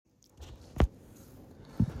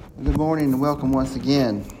Good morning and welcome once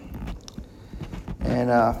again.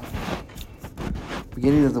 And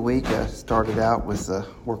beginning of the week, I started out with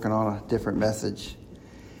working on a different message.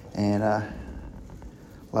 And a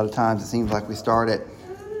lot of times it seems like we start at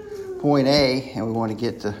point A and we want to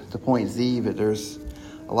get to point Z, but there's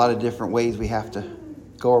a lot of different ways we have to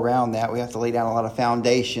go around that. We have to lay down a lot of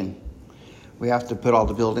foundation. We have to put all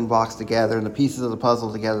the building blocks together and the pieces of the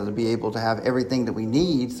puzzle together to be able to have everything that we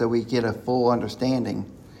need so we get a full understanding.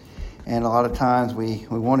 And a lot of times we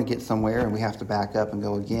want to get somewhere and we have to back up and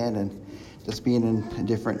go again, and just being in a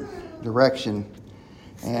different direction.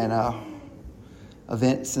 And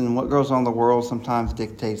events and what goes on in the world sometimes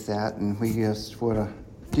dictates that, and we just want to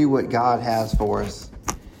do what God has for us.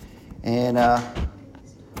 And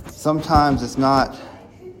sometimes it's not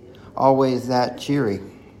always that cheery,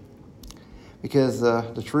 because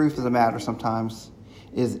the truth of the matter sometimes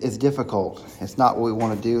is difficult. It's not what we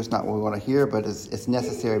want to do. It's not what we want to hear, but it's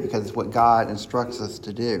necessary because it's what God instructs us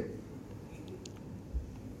to do.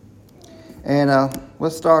 And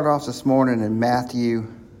let's start off this morning in Matthew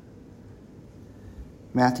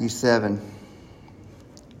 7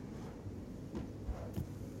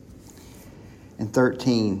 and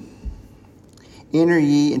 13. Enter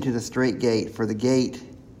ye into the strait gate, for the gate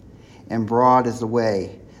and broad is the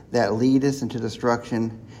way that leadeth into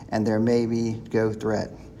destruction, and there may be go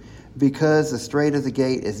threat. Because the strait of the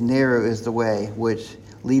gate is narrow is the way which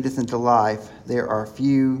leadeth into life, there are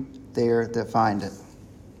few there that find it.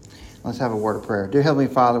 Let's have a word of prayer. Dear Heavenly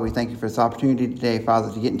Father, we thank you for this opportunity today,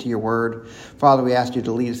 Father, to get into your word. Father, we ask you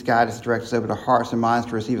to lead us, guide us, direct us over to hearts and minds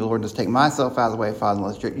to receive the Lord. Just take myself out of the way, Father,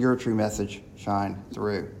 and let your true message shine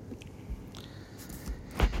through.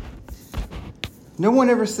 No one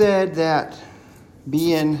ever said that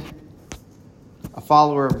being a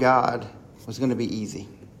follower of God was going to be easy.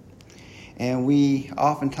 And we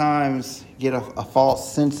oftentimes get a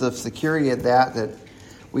false sense of security at that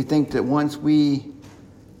we think that once we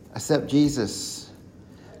accept Jesus,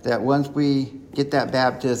 that once we get that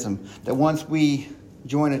baptism, that once we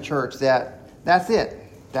join a church, that's it.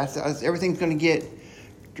 That's everything's going to get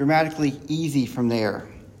dramatically easy from there.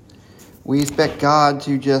 We expect God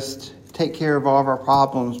to just take care of all of our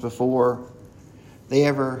problems before they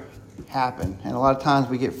ever happen. And a lot of times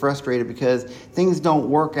we get frustrated because things don't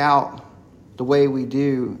work out the way we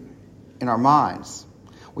do in our minds.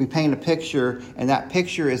 We paint a picture, and that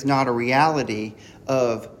picture is not a reality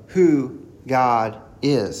of who God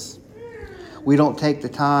is. We don't take the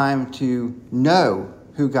time to know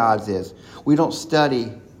who God is. We don't study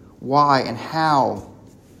why and how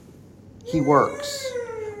he works,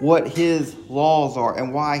 what his laws are,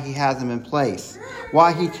 and why he has them in place,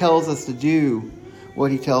 why he tells us to do what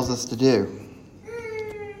he tells us to do.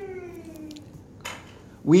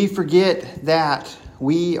 We forget that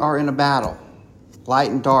we are in a battle, light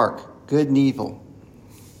and dark, good and evil.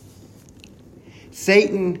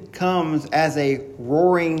 Satan comes as a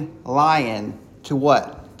roaring lion to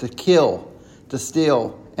what? To kill, to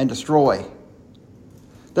steal, and destroy.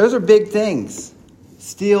 Those are big things.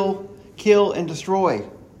 Steal, kill, and destroy.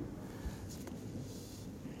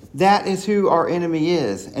 That is who our enemy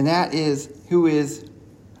is, and that is who is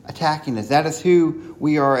attacking us. That is who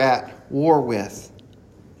we are at war with.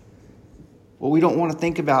 Well, we don't want to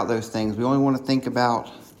think about those things. We only want to think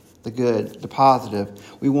about the good, the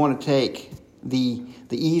positive. We want to take the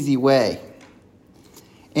easy way.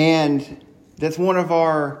 And that's one of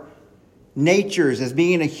our natures as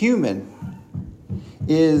being a human,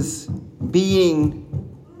 is being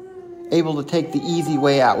able to take the easy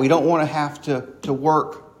way out. We don't want to have to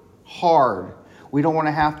work hard. We don't want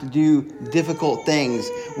to have to do difficult things.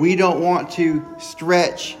 We don't want to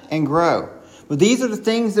stretch and grow. But these are the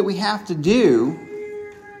things that we have to do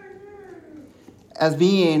as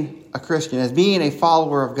being a Christian, as being a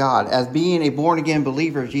follower of God, as being a born-again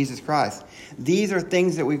believer of Jesus Christ. These are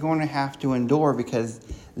things that we're going to have to endure because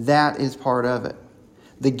that is part of it.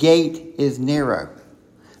 The gate is narrow.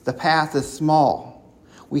 The path is small.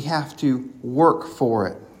 We have to work for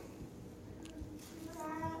it.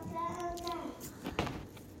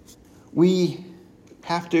 We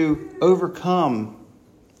have to overcome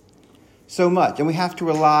so much, and we have to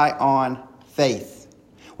rely on faith.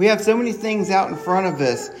 We have so many things out in front of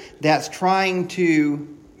us that's trying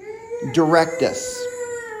to direct us.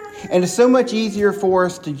 And it's so much easier for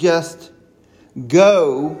us to just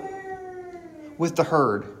go with the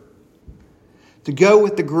herd, to go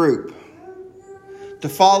with the group, to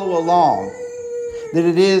follow along, than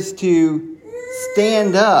it is to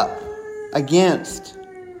stand up against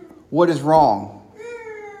what is wrong.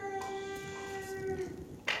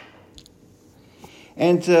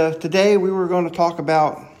 And today we were going to talk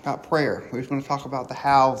about about prayer. We're just going to talk about the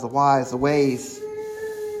hows, the whys, the ways.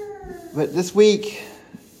 But this week,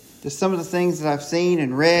 just some of the things that I've seen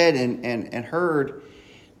and read and heard,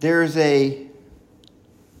 there's a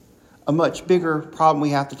much bigger problem we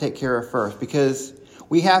have to take care of first, because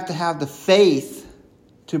we have to have the faith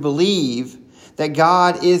to believe that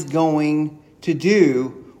God is going to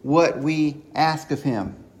do what we ask of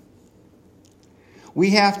Him. We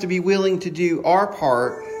have to be willing to do our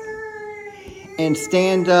part and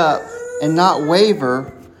stand up and not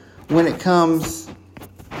waver when it comes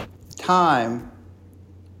time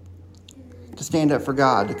to stand up for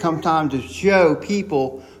God, to come time to show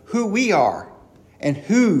people who we are and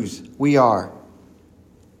whose we are.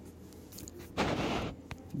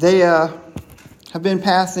 They have been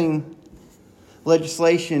passing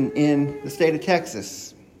legislation in the state of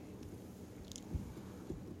Texas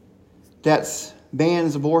that's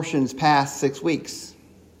bans abortions past 6 weeks.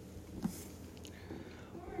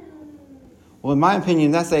 Well, in my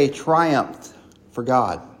opinion, that's a triumph for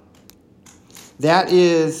God. That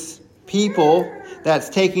is people that's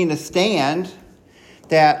taking a stand,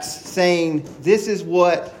 that's saying this is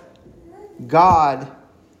what God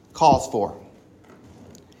calls for.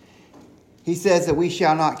 He says that we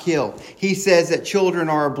shall not kill. He says that children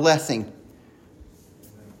are a blessing.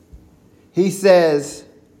 He says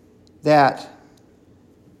that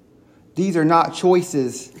these are not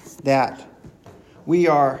choices that we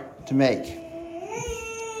are to make.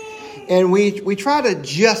 And we try to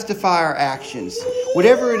justify our actions.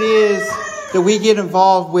 Whatever it is that we get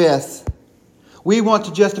involved with, we want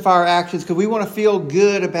to justify our actions because we want to feel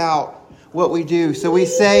good about what we do. So we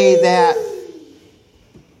say that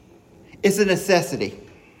it's a necessity.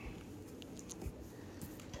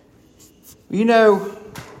 You know,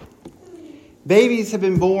 babies have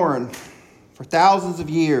been born for thousands of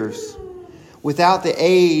years without the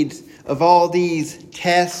aids of all these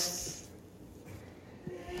tests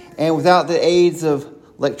and without the aids of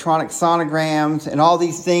electronic sonograms and all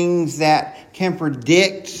these things that can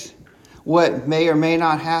predict what may or may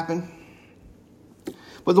not happen.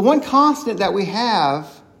 But the one constant that we have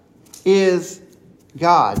is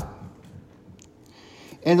God.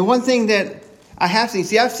 And the one thing that I have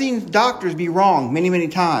seen, I've seen doctors be wrong many, many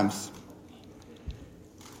times.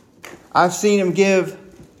 I've seen them give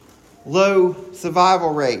low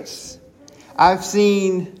survival rates. I've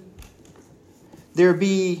seen there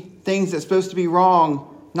be things that's supposed to be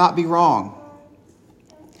wrong, not be wrong.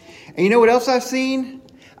 And you know what else I've seen?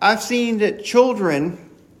 I've seen that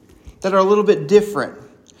children that are a little bit different,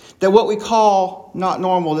 that what we call not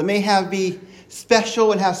normal, that may be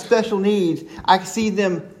special and have special needs, I can see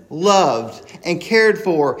them loved and cared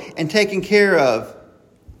for and taken care of,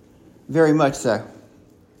 very much so.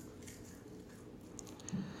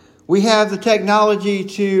 We have the technology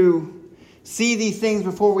to see these things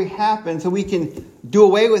before we happen so we can do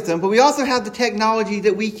away with them, but we also have the technology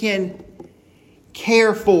that we can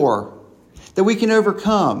care for, that we can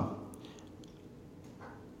overcome,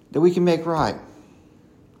 that we can make right.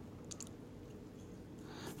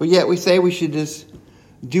 But yet we say we should just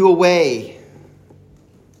do away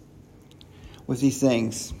with these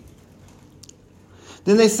things.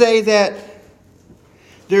 Then they say that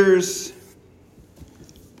there's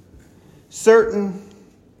certain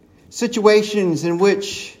situations in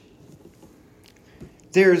which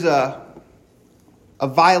there's a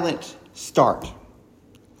violent start,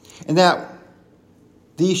 and that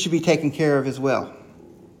these should be taken care of as well.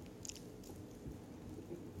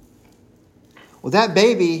 Well, that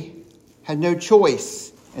baby had no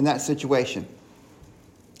choice in that situation.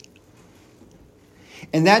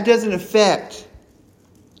 And that doesn't affect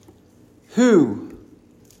who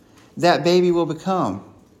that baby will become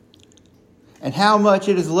and how much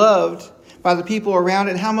it is loved by the people around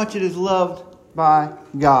it and how much it is loved by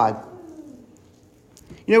God.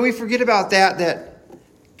 You know, we forget about that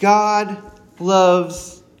God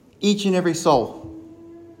loves each and every soul.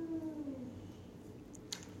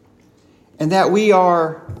 And that we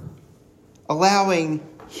are allowing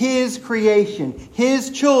His creation, His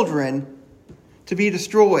children, to be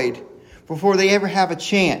destroyed before they ever have a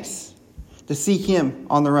chance to seek Him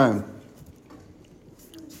on their own.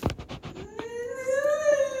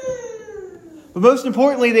 But most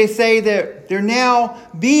importantly, they say that they're now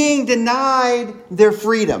being denied their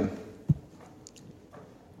freedom.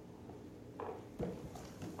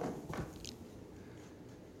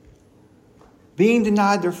 Being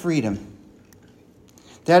denied their freedom.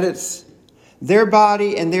 That it's their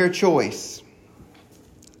body and their choice.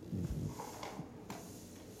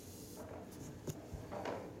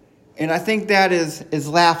 And I think that is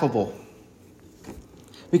laughable.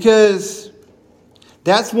 Because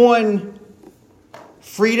that's one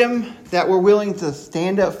freedom that we're willing to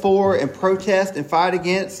stand up for and protest and fight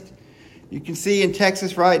against. You can see in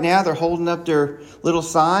Texas right now, they're holding up their little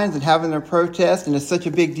signs and having their protest, and it's such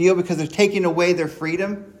a big deal because they're taking away their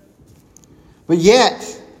freedom. But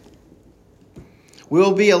yet,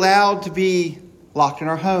 we'll be allowed to be locked in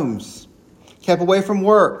our homes, kept away from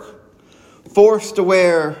work, forced to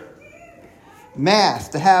wear masks,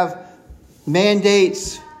 to have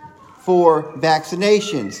mandates for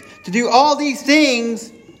vaccinations, to do all these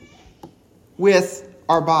things with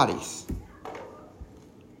our bodies.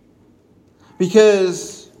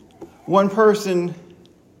 Because one person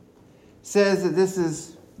says that this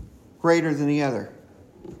is greater than the other.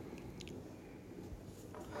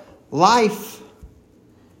 Life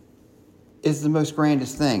is the most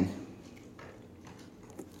grandest thing.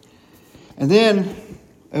 And then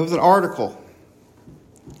it was an article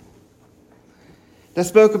that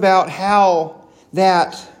spoke about how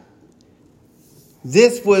that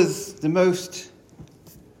this was the most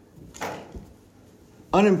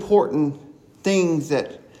unimportant things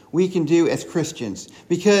that we can do as Christians,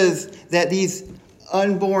 because that these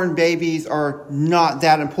unborn babies are not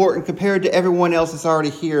that important compared to everyone else that's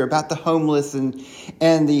already here, about the homeless and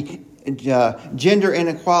the gender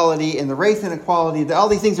inequality and the race inequality, that all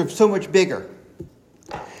these things are so much bigger.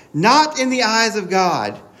 Not in the eyes of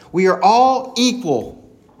God. We are all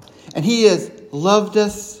equal. And He has loved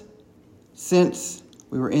us since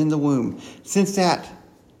we were in the womb. Since that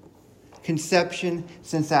conception,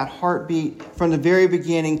 since that heartbeat, from the very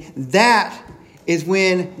beginning. That is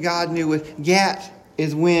when God knew it. That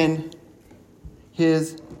is when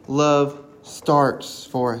His love starts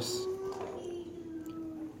for us.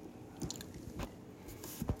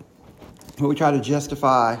 When we try to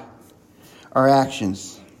justify our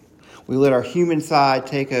actions, we let our human side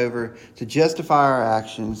take over to justify our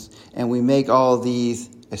actions, and we make all these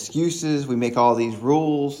excuses, we make all these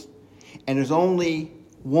rules, and there's only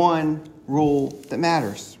one rule that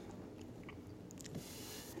matters.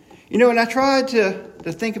 You know, and I tried to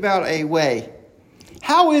think about a way.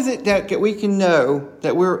 How is it that we can know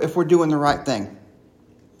that if we're doing the right thing?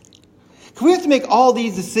 Because we have to make all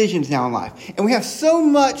these decisions now in life. And we have so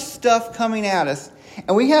much stuff coming at us.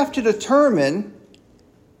 And we have to determine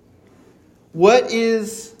what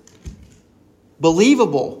is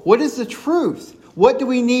believable. What is the truth? What do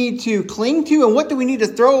we need to cling to? And what do we need to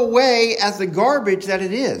throw away as the garbage that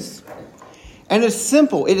it is? And it's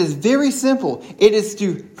simple. It is very simple. It is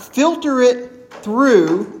to filter it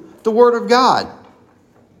through the Word of God.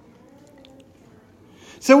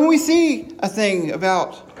 So when we see a thing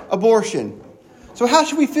about abortion, so how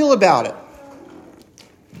should we feel about it?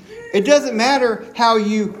 It doesn't matter how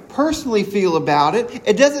you personally feel about it.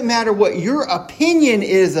 It doesn't matter what your opinion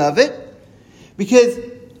is of it, because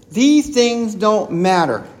these things don't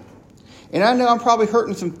matter. And I know I'm probably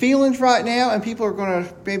hurting some feelings right now, and people are going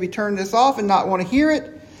to maybe turn this off and not want to hear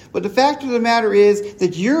it. But the fact of the matter is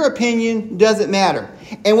that your opinion doesn't matter.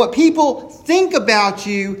 And what people think about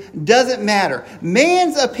you doesn't matter.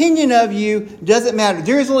 Man's opinion of you doesn't matter.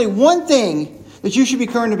 There is only one thing that you should be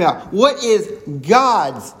concerned about. What is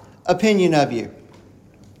God's opinion of you?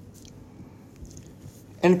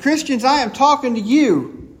 And Christians, I am talking to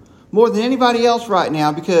you more than anybody else right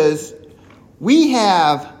now, because we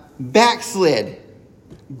have backslid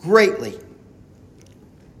greatly.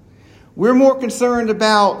 We're more concerned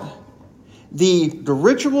about the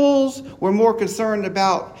rituals. We're more concerned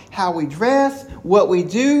about how we dress, what we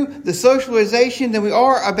do, the socialization, than we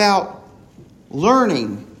are about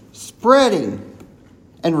learning, spreading,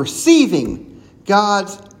 and receiving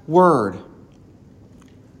God's Word.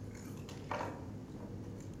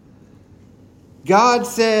 God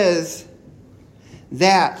says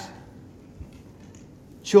that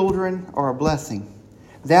children are a blessing.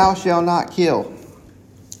 Thou shalt not kill.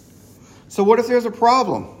 So what if there's a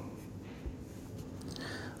problem?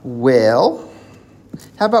 Well,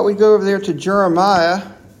 how about we go over there to Jeremiah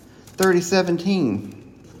 30:17.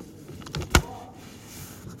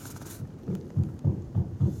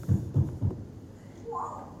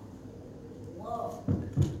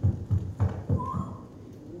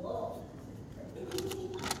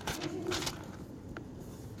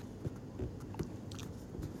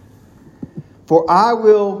 For I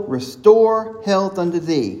will restore health unto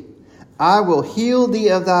thee. I will heal thee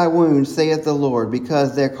of thy wounds, saith the Lord,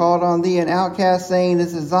 because there called on thee an outcast, saying,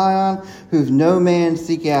 This is Zion, whose no man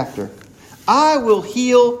seek after. I will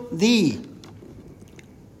heal thee.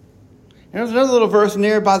 There's another little verse in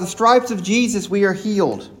there. By the stripes of Jesus we are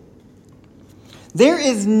healed. There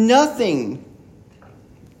is nothing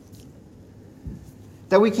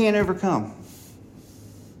that we can't overcome.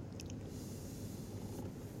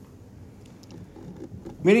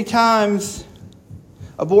 Many times,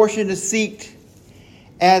 abortion is sought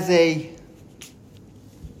as a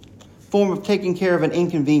form of taking care of an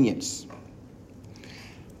inconvenience,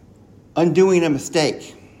 undoing a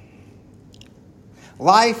mistake.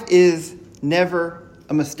 Life is never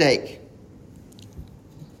a mistake.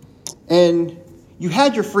 And you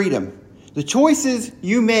had your freedom. The choices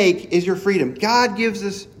you make is your freedom. God gives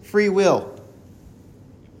us free will.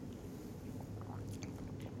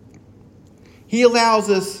 He allows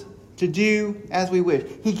us to do as we wish.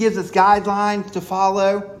 He gives us guidelines to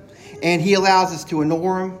follow, and He allows us to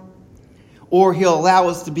ignore them, or He'll allow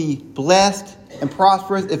us to be blessed and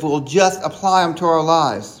prosperous if we'll just apply them to our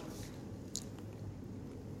lives.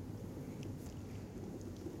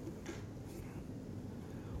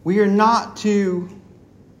 We are not to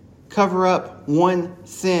cover up one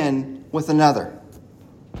sin with another.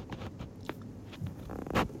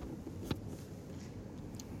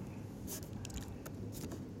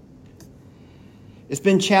 It's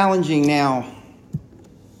been challenging now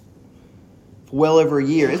for well over a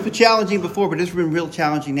year. It's been challenging before, but it's been real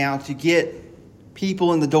challenging now to get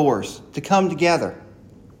people in the doors to come together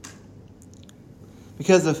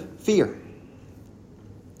because of fear.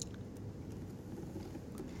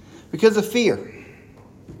 Because of fear.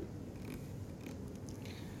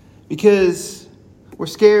 Because we're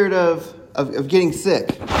scared of getting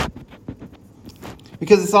sick.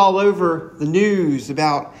 Because it's all over the news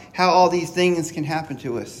about how all these things can happen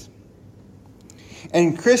to us.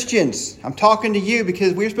 And Christians, I'm talking to you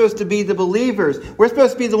because we're supposed to be the believers. We're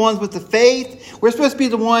supposed to be the ones with the faith. We're supposed to be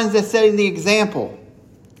the ones that setting the example.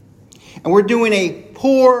 And we're doing a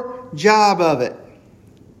poor job of it.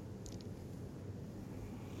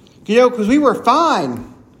 You know, because we were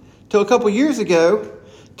fine till a couple years ago,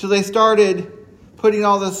 till they started putting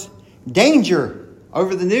all this danger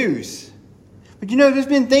over the news. But you know, there's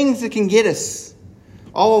been things that can get us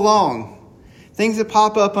all along. Things that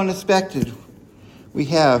pop up unexpected. We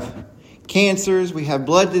have cancers, we have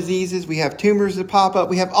blood diseases, we have tumors that pop up,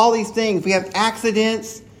 we have all these things, we have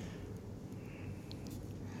accidents.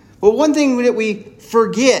 But one thing that we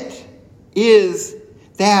forget is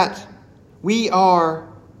that we are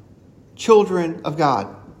children of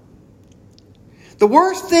God. The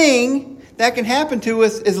worst thing that can happen to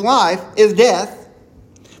us is life, is death.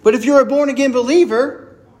 But if you're a born-again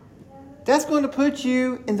believer, that's going to put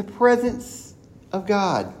you in the presence of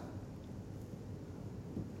God.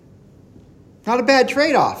 Not a bad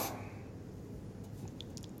trade-off.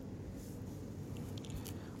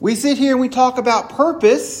 We sit here and we talk about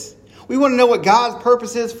purpose. We want to know what God's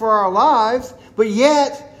purpose is for our lives, but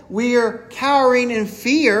yet we are cowering in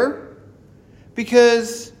fear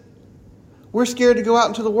because we're scared to go out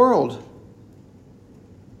into the world.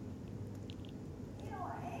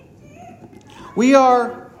 We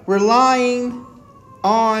are relying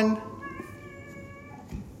on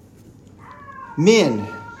men,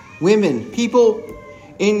 women, people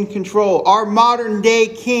in control, our modern day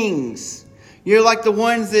kings. You're like the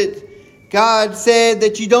ones that God said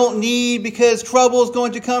that you don't need because trouble is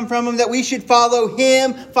going to come from Him, that we should follow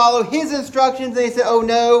Him, follow His instructions. They say, oh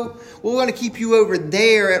no, we're going to keep you over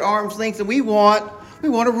there at arm's length. And we want a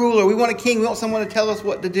ruler, we want a king, we want someone to tell us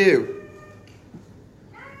what to do.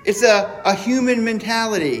 It's a human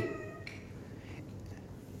mentality.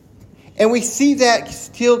 And we see that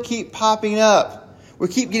still keep popping up. We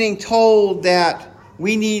keep getting told that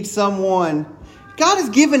we need someone. God has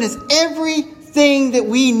given us everything that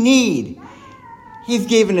we need. He's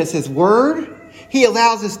given us His Word. He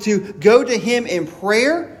allows us to go to Him in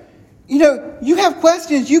prayer. You know, you have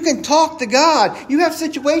questions, you can talk to God. You have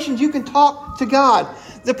situations, you can talk to God.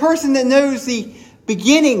 The person that knows the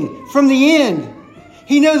beginning from the end.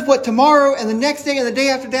 He knows what tomorrow and the next day and the day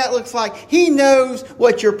after that looks like. He knows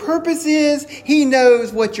what your purpose is. He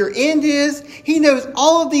knows what your end is. He knows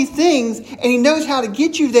all of these things, and He knows how to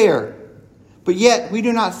get you there. But yet, we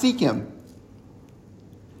do not seek Him.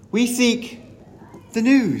 We seek the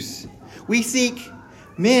news. We seek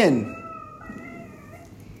men.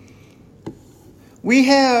 We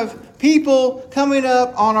have people coming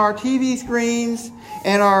up on our TV screens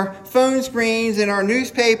and our phone screens and our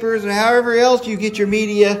newspapers and however else you get your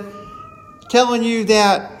media telling you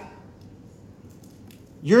that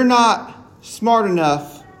you're not smart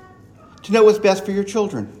enough to know what's best for your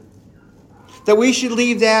children. That we should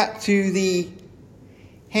leave that to the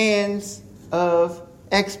hands of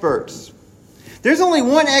experts. There's only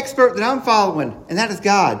one expert that I'm following, and that is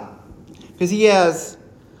God. Because He has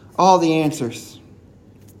all the answers.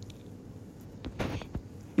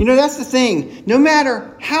 You know, that's the thing. No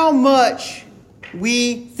matter how much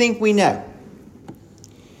we think we know.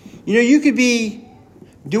 You know, you could be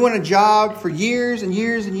doing a job for years and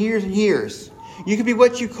years and years and years. You could be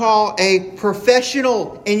what you call a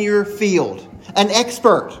professional in your field, an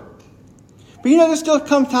expert. But there's still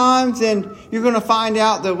come times and you're going to find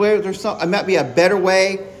out that it might be a better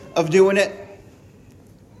way of doing it.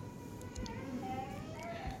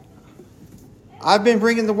 I've been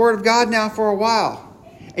bringing the Word of God now for a while.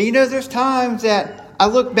 And there's times that I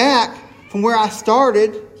look back from where I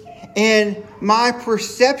started and my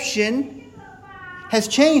perception has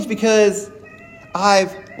changed because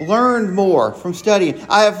I've learned more from studying.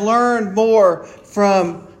 I have learned more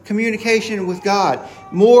from communication with God.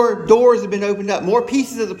 More doors have been opened up. More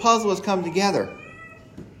pieces of the puzzle has come together.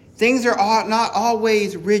 Things are not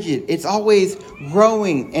always rigid. It's always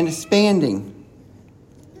growing and expanding.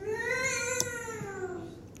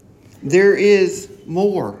 There is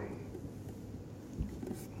more.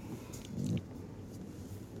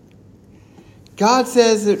 God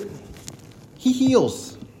says that He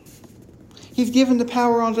heals. He's given the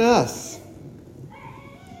power unto us.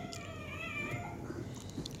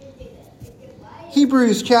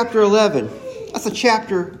 Hebrews chapter 11. That's a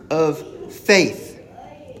chapter of faith.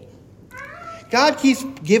 God keeps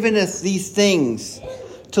giving us these things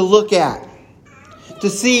to look at, to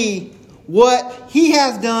see what He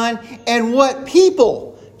has done and what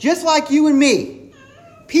people, just like you and me,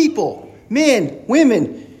 people, men,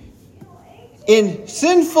 women, in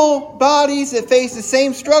sinful bodies that face the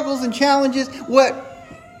same struggles and challenges,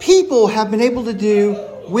 what people have been able to do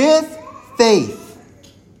with faith.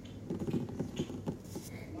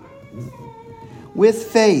 With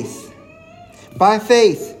faith. By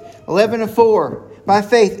faith, 11:4. By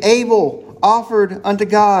faith, Abel offered unto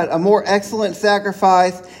God a more excellent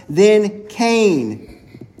sacrifice than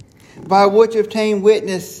Cain, by which obtained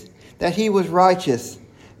witness that he was righteous.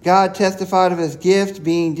 God testified of his gift,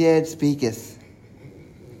 being dead speaketh.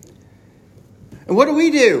 And what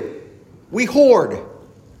do? We hoard.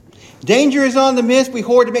 Danger is on the mist. We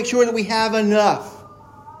hoard to make sure that we have enough.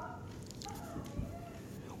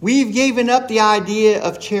 We've given up the idea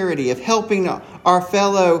of charity, of helping our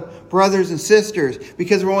fellow brothers and sisters,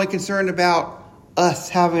 because we're only concerned about us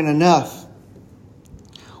having enough.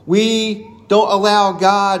 We don't allow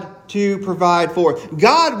God to provide for it.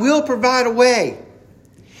 God will provide a way.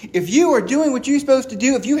 If you are doing what you're supposed to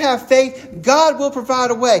do, if you have faith, God will provide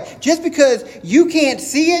a way. Just because you can't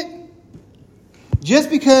see it, just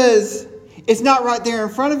because it's not right there in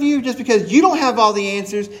front of you, just because you don't have all the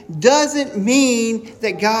answers, doesn't mean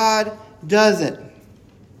that God doesn't.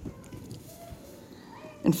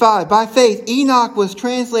 And 5, by faith, Enoch was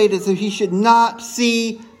translated so he should not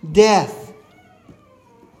see death.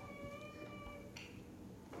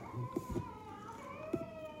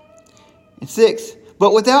 And 6,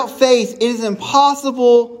 but without faith, it is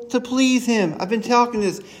impossible to please Him. I've been talking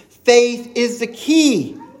this. Faith is the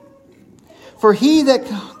key. For he that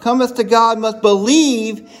cometh to God must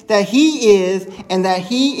believe that He is, and that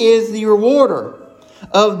He is the rewarder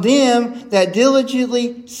of them that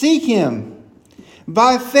diligently seek Him.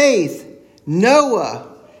 By faith, Noah,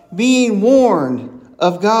 being warned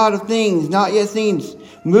of God of things not yet seen,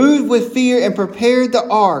 moved with fear and prepared the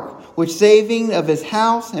ark, which saving of his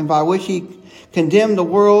house, and by which he condemned the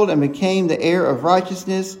world and became the heir of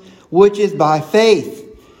righteousness, which is by faith.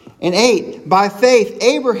 And 8, by faith,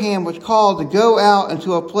 Abraham was called to go out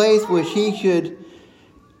into a place which he should,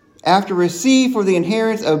 after receive for the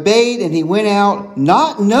inheritance, obeyed, and he went out,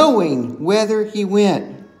 not knowing whither he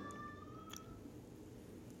went.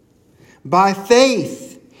 By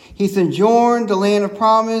faith, he sojourned the land of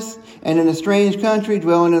promise, and in a strange country,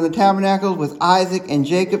 dwelling in the tabernacles with Isaac and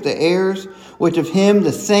Jacob, the heirs, which of him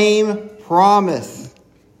the same promise.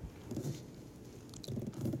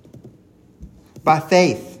 By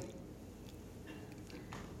faith.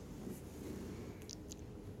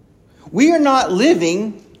 We are not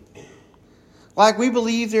living like we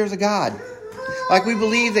believe there's a God, like we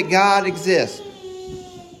believe that God exists.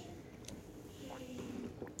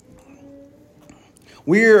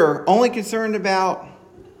 We're only concerned about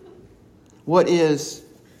what is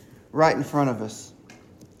right in front of us.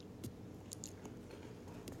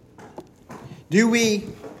 Do we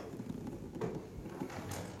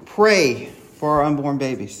pray for our unborn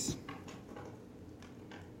babies?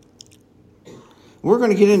 We're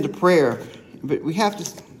going to get into prayer, but we have to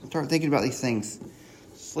start thinking about these things.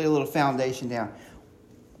 Just lay a little foundation down.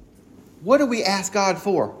 What do we ask God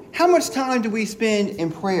for? How much time do we spend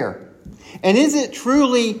in prayer? And is it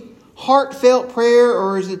truly heartfelt prayer,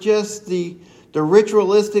 or is it just the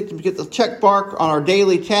ritualistic to get the check mark on our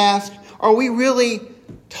daily task? Are we really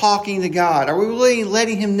talking to God? Are we really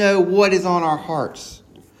letting Him know what is on our hearts?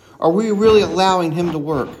 Are we really allowing Him to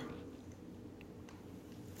work?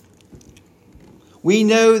 We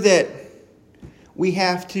know that we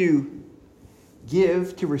have to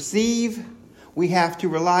give to receive. We have to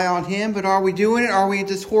rely on Him. But are we doing it? Are we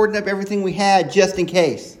just hoarding up everything we had just in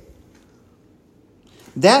case?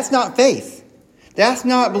 That's not faith. That's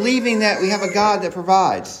not believing that we have a God that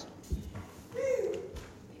provides.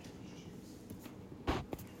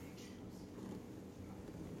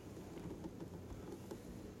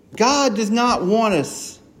 God does not want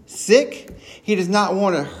us sick. He does not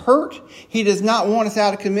want to hurt. He does not want us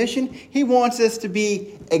out of commission. He wants us to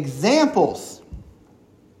be examples.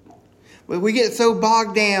 But we get so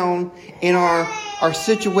bogged down in our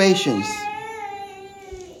situations.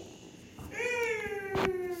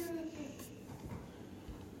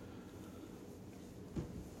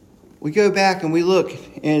 We go back and we look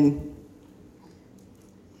and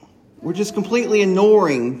we're just completely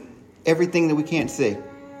ignoring everything that we can't see.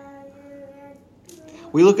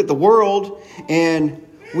 We look at the world and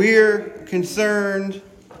we're concerned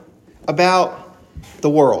about the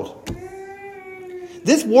world.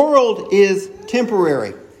 This world is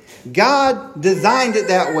temporary. God designed it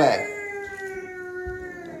that way.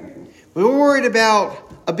 We're worried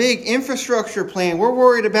about a big infrastructure plan. We're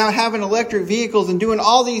worried about having electric vehicles and doing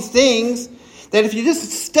all these things that if you just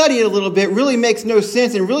study it a little bit really makes no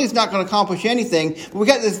sense and really is not going to accomplish anything. But we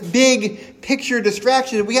got this big picture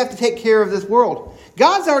distraction that we have to take care of this world.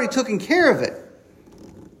 God's already taken care of it.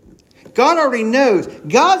 God already knows.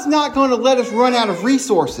 God's not going to let us run out of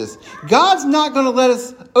resources. God's not going to let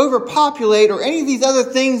us overpopulate or any of these other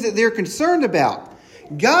things that they're concerned about.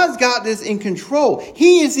 God's got this in control.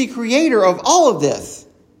 He is the creator of all of this.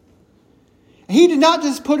 He did not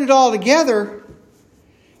just put it all together.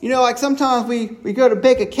 You know, like sometimes we go to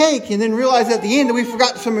bake a cake and then realize at the end that we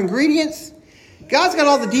forgot some ingredients. God's got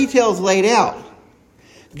all the details laid out.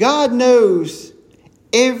 God knows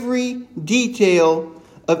every detail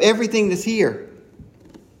of everything that's here.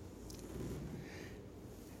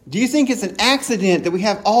 Do you think it's an accident that we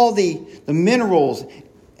have all the minerals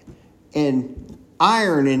and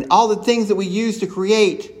iron and all the things that we use to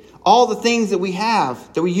create all the things that we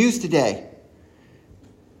have, that we use today?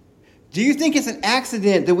 Do you think it's an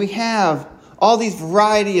accident that we have all these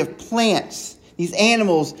variety of plants, these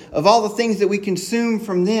animals, of all the things that we consume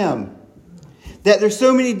from them? That there's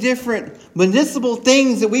so many different medicinal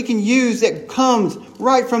things that we can use that comes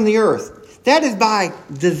right from the earth. That is by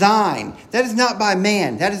design. That is not by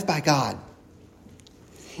man. That is by God.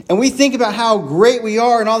 And we think about how great we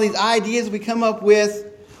are and all these ideas we come up with.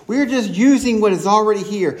 We're just using what is already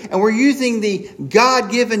here. And we're using the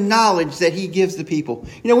God-given knowledge that He gives the people.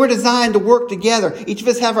 You know, we're designed to work together. Each of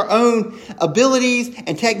us have our own abilities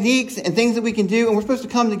and techniques and things that we can do. And we're supposed to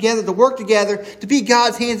come together, to work together, to be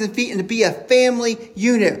God's hands and feet, and to be a family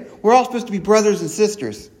unit. We're all supposed to be brothers and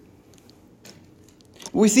sisters.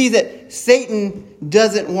 We see that Satan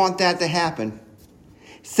doesn't want that to happen.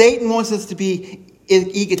 Satan wants us to be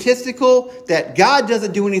egotistical, that God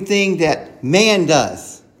doesn't do anything that man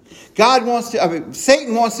does. Satan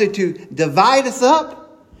wants to divide us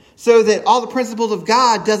up so that all the principles of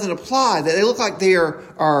God doesn't apply, that they look like they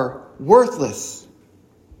are worthless.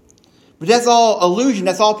 But that's all illusion.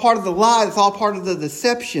 That's all part of the lie. That's all part of the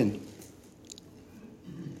deception.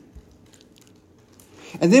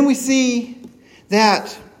 And then we see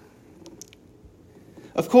that,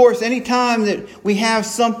 of course, any time that we have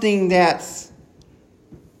something that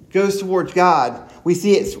goes towards God, we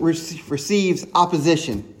see it receives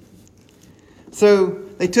opposition. So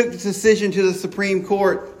they took the decision to the Supreme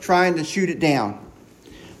Court trying to shoot it down.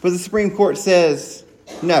 But the Supreme Court says,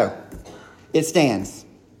 no, it stands.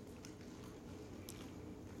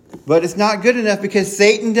 But it's not good enough because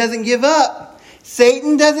Satan doesn't give up.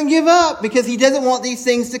 Satan doesn't give up because he doesn't want these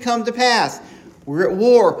things to come to pass. We're at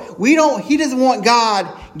war. He doesn't want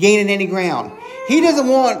God gaining any ground. He doesn't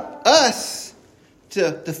want us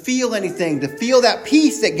to feel anything, to feel that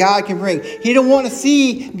peace that God can bring. He don't want to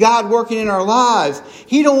see God working in our lives.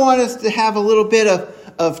 He don't want us to have a little bit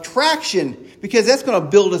of traction because that's going to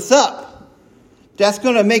build us up. That's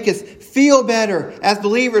going to make us feel better as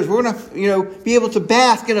believers. We're going to, be able to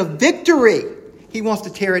bask in a victory. He wants to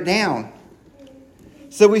tear it down.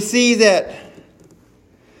 So we see that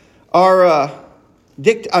our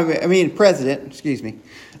president,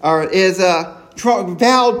 is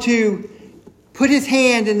vowed to put his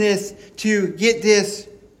hand in this to get this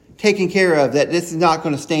taken care of, that this is not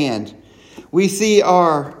going to stand. We see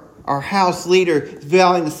our House leader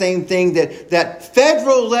vowing the same thing, that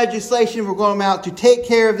federal legislation we're going out to take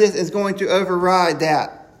care of this is going to override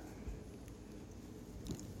that.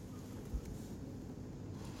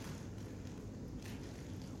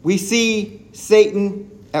 We see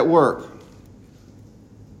Satan at work.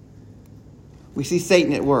 we see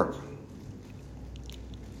Satan at work.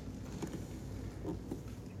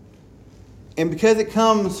 And because it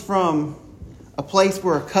comes from a place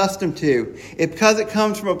we're accustomed to, because it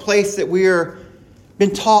comes from a place that we're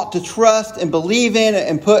been taught to trust and believe in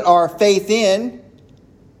and put our faith in,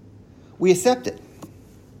 we accept it.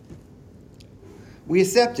 We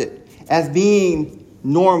accept it as being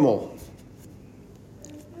normal.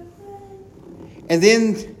 And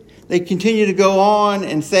then they continue to go on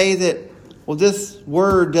and say that, well, this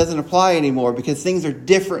word doesn't apply anymore because things are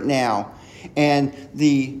different now. And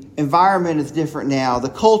the environment is different now. The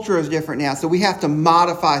culture is different now. So we have to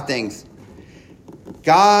modify things.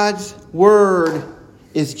 God's word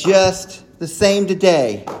is just the same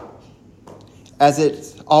today as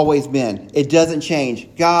it's always been. It doesn't change.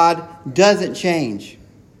 God doesn't change.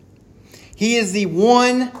 He is the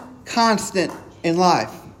one constant in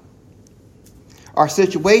life. Our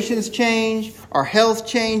situations change. Our health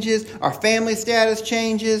changes. Our family status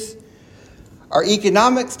changes. Our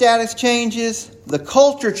economic status changes. The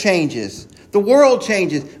culture changes. The world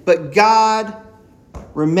changes. But God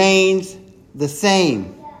remains the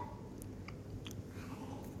same.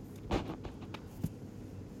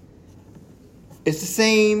 It's the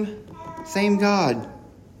same God.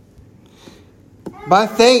 By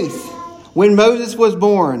faith, when Moses was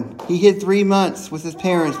born, he hid 3 months with his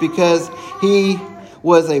parents because he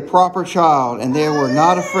was a proper child and they were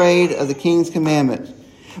not afraid of the king's commandment.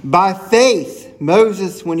 By faith,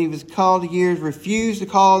 Moses, when he was called to years, refused to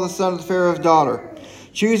call the son of Pharaoh's daughter,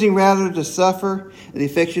 choosing rather to suffer the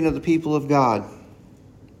affliction of the people of God.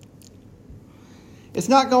 It's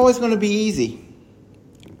not always going to be easy.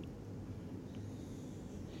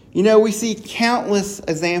 You know, we see countless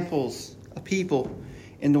examples of people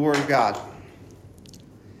in the Word of God.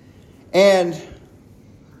 And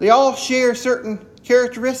they all share certain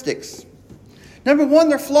characteristics. Number one,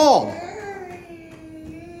 they're flawed.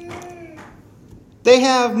 They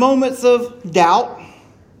have moments of doubt.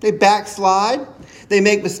 They backslide. They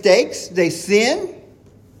make mistakes. They sin.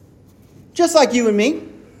 Just like you and me.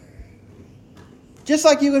 Just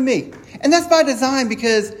like you and me. And that's by design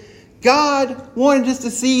because God wanted us to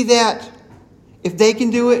see that if they can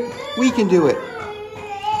do it, we can do it.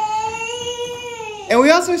 And we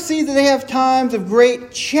also see that they have times of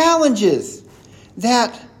great challenges,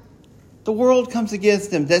 that the world comes against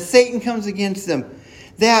them, that Satan comes against them,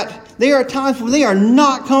 that there are times when they are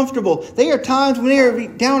not comfortable. There are times when they are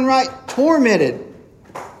downright tormented.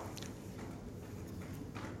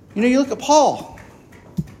 You know, you look at Paul.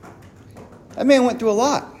 That man went through a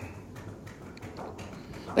lot.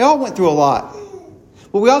 They all went through a lot.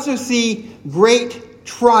 But we also see great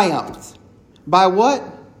triumphs. By what?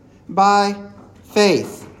 By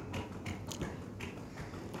faith.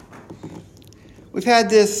 We've had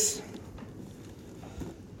this,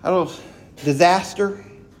 disaster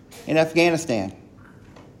in Afghanistan.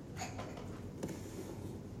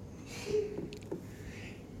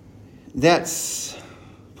 That's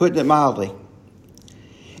putting it mildly.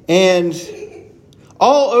 And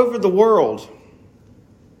all over the world,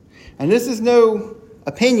 and this is no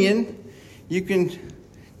opinion. You can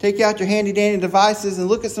take out your handy-dandy devices and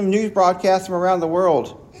look at some news broadcasts from around the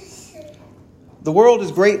world. The world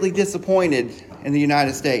is greatly disappointed in the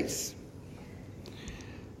United States.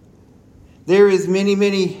 There is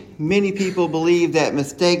many people believe that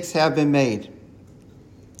mistakes have been made.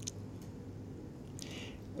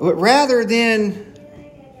 But rather than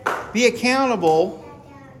be accountable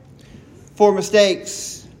for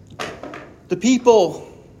mistakes, the people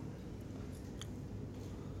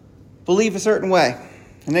believe a certain way.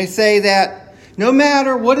 And they say that no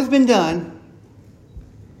matter what has been done,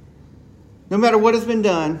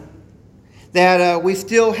 that we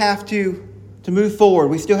still have to move forward.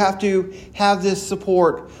 We still have to have this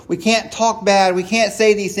support. We can't talk bad. We can't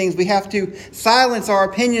say these things. We have to silence our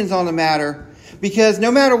opinions on the matter because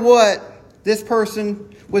no matter what, this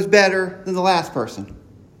person was better than the last person.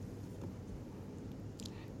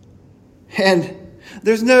 And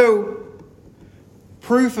there's no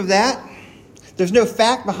proof of that. There's no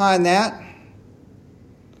fact behind that.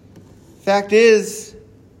 Fact is,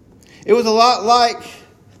 it was a lot like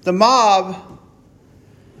the mob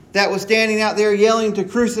that was standing out there yelling to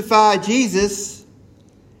crucify Jesus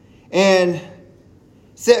and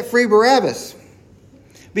set free Barabbas.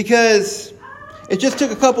 Because it just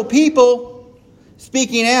took a couple people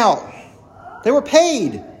speaking out. They were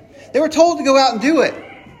paid. They were told to go out and do it.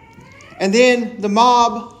 And then the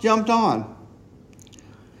mob jumped on.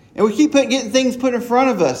 And we keep getting things put in front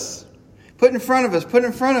of us. Put in front of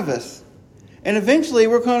us. And eventually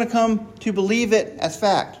we're going to come to believe it as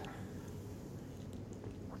fact.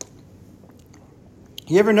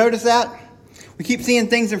 You ever notice that? We keep seeing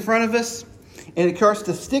things in front of us, and it starts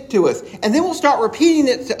to stick to us. And then we'll start repeating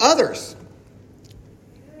it to others.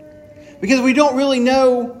 Because we don't really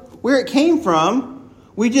know where it came from.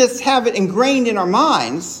 We just have it ingrained in our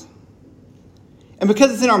minds. And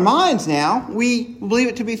because it's in our minds now, we believe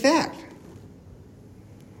it to be fact.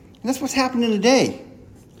 And that's what's happening today.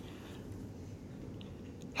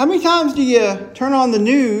 How many times do you turn on the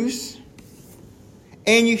news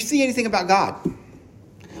and you see anything about God?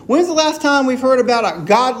 When's the last time we've heard about a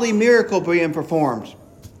godly miracle being performed?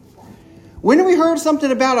 When have we heard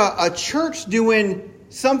something about a church doing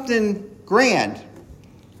something grand?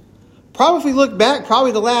 Probably if we look back,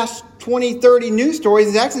 probably the last 20, 30 news stories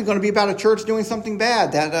is actually going to be about a church doing something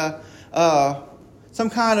bad. That some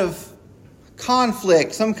kind of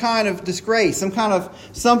conflict, some kind of disgrace, some kind of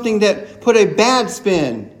something that put a bad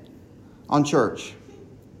spin on church.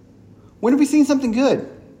 When have we seen something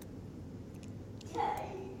good?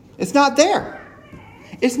 It's not there.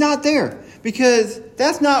 It's not there. Because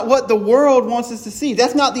that's not what the world wants us to see.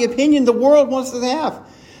 That's not the opinion the world wants us to have.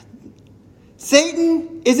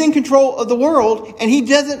 Satan is in control of the world, and he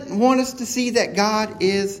doesn't want us to see that God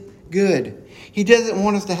is good. He doesn't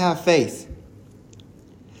want us to have faith.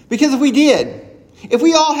 Because if we did, if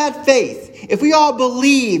we all had faith, if we all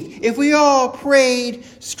believed, if we all prayed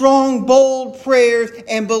strong, bold prayers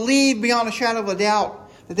and believed beyond a shadow of a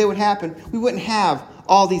doubt that they would happen, we wouldn't have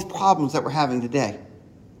all these problems that we're having today.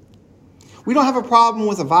 We don't have a problem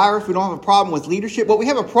with a virus. We don't have a problem with leadership. What we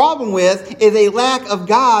have a problem with is a lack of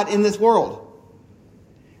God in this world.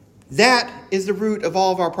 That is the root of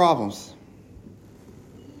all of our problems.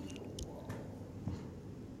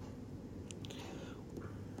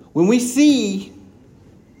 When we see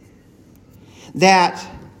that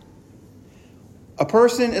a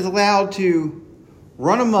person is allowed to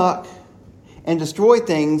run amok and destroy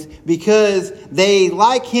things because they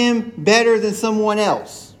like him better than someone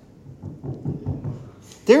else,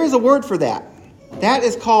 there is a word for that. That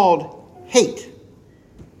is called hate.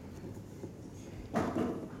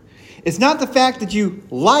 It's not the fact that you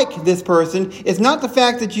like this person. It's not the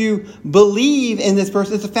fact that you believe in this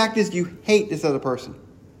person. It's the fact that you hate this other person.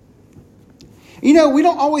 You know, we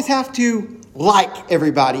don't always have to like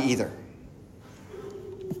everybody either.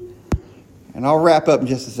 And I'll wrap up in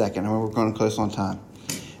just a second. We're going close on time.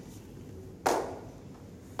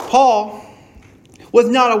 Paul was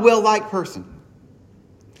not a well-liked person.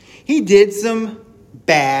 He did some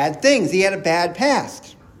bad things. He had a bad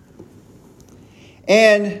past.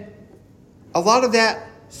 And a lot of that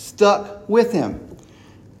stuck with him.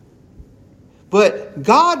 But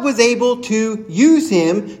God was able to use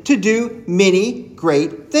him to do many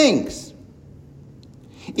great things.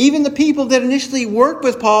 Even the people that initially worked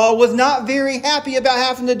with Paul was not very happy about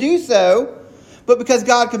having to do so. But because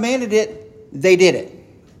God commanded it, they did it.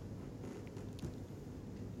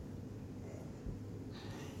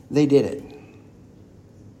 They did it.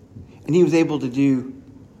 And he was able to do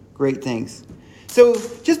great things. So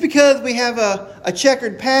just because we have a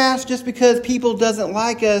checkered past, just because people doesn't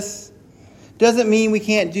like us, doesn't mean we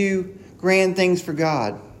can't do grand things for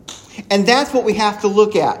God. And that's what we have to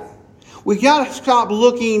look at. We got to stop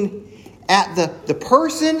looking at the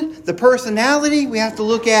person, the personality. We have to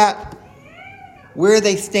look at where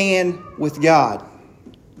they stand with God.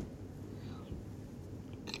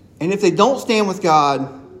 And if they don't stand with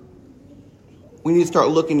God, we need to start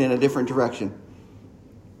looking in a different direction.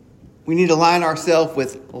 We need to align ourselves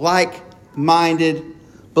with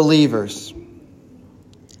like-minded believers.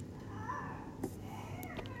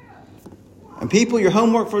 And people, your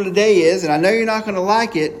homework for today is, and I know you're not going to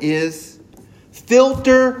like it, is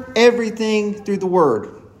filter everything through the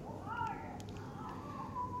Word.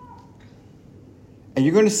 And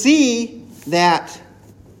you're going to see that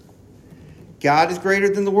God is greater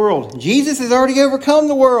than the world. Jesus has already overcome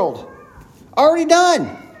the world. Already done.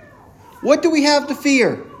 What do we have to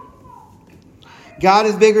fear? God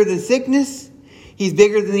is bigger than sickness. He's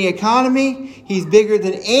bigger than the economy. He's bigger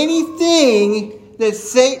than anything that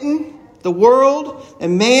Satan, the world,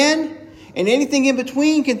 and man, and anything in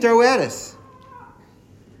between can throw at us.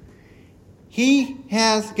 He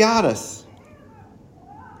has got us.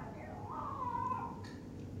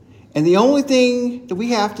 And the only thing that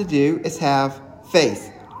we have to do is have faith.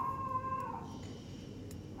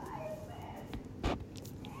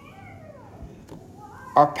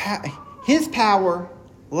 His power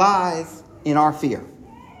lies in our fear.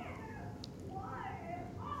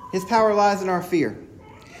 His power lies in our fear.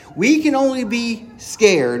 We can only be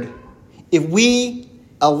scared if we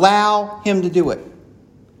allow him to do it.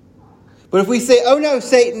 But if we say, oh no,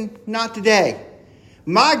 Satan, not today.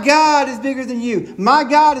 My God is bigger than you. My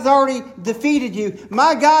God has already defeated you.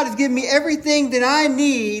 My God has given me everything that I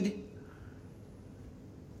need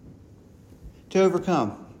to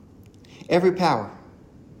overcome. Every power,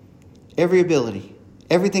 every ability,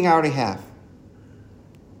 everything I already have.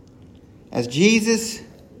 As Jesus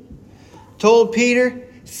told Peter,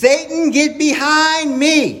 Satan, get behind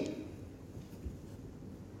me.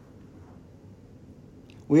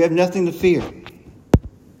 We have nothing to fear.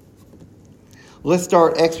 Let's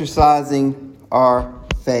start exercising our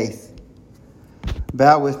faith.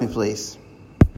 Bow with me, please.